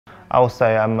I would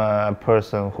say I'm a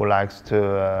person who likes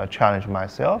to challenge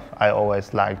myself. I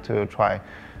always like to try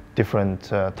different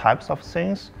types of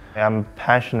things. I'm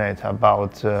passionate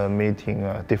about meeting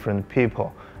different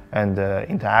people and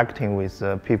interacting with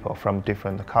people from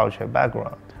different cultural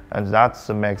backgrounds. And that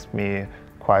makes me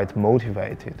quite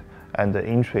motivated and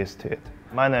interested.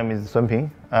 My name is Sun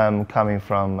Ping. I'm coming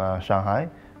from Shanghai,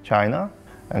 China,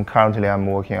 and currently I'm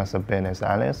working as a business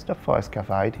analyst for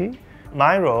SKF IT.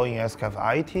 My role in SKF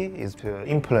IT is to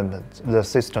implement the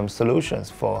system solutions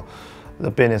for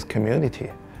the business community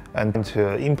and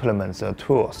to implement the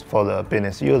tools for the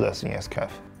business users in SKF.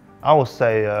 I would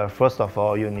say, first of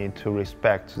all, you need to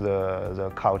respect the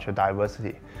culture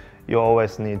diversity. You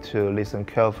always need to listen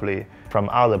carefully from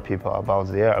other people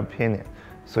about their opinion,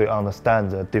 so you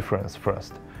understand the difference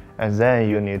first. And then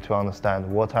you need to understand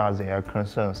what are their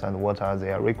concerns and what are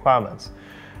their requirements.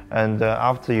 And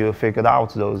after you figured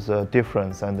out those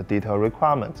difference and detailed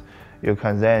requirements, you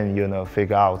can then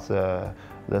figure out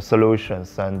the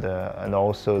solutions and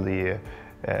also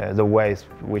the ways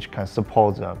which can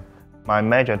support them. My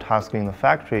major task in the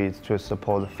factory is to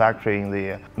support the factory in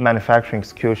the manufacturing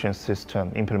execution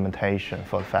system implementation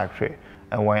for the factory.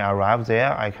 And when I arrive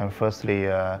there, I can firstly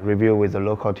review with the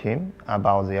local team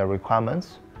about their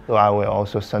requirements. So I will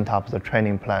also set up the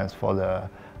training plans for the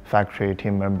factory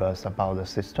team members about the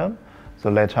system. So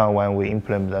later on, when we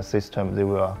implement the system, they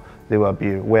will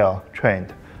be well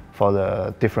trained for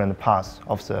the different parts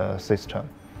of the system.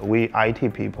 We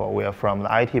IT people, we are from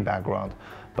the IT background,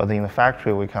 but in the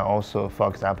factory we can also, for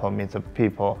example, meet the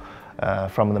people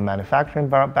from the manufacturing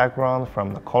background,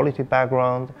 from the quality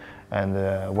background,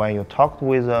 and when you talk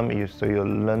with them, you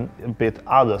learn a bit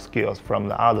other skills from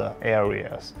the other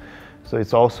areas. So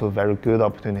it's also a very good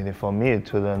opportunity for me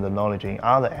to learn the knowledge in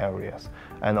other areas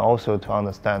and also to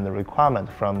understand the requirement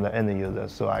from the end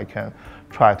users, so I can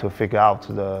try to figure out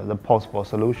the possible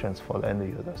solutions for the end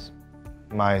users.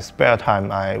 My spare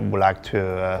time, I would like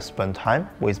to spend time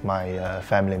with my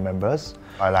family members.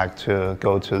 I like to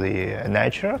go to the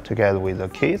nature together with the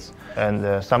kids,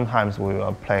 and sometimes we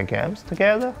will play games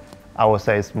together. I would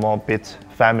say it's more bit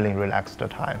family relaxed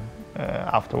time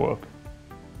after work.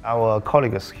 Our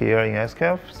colleagues here in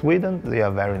SKF Sweden, they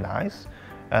are very nice,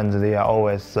 and they are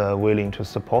always willing to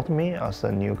support me as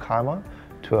a newcomer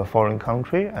to a foreign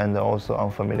country and also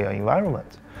unfamiliar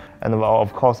environment. And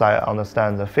of course, I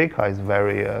understand the FICA is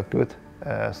very good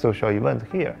social event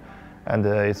here, and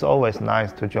it's always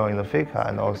nice to join the FICA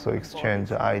and also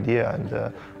exchange idea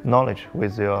and knowledge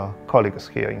with your colleagues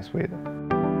here in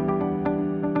Sweden.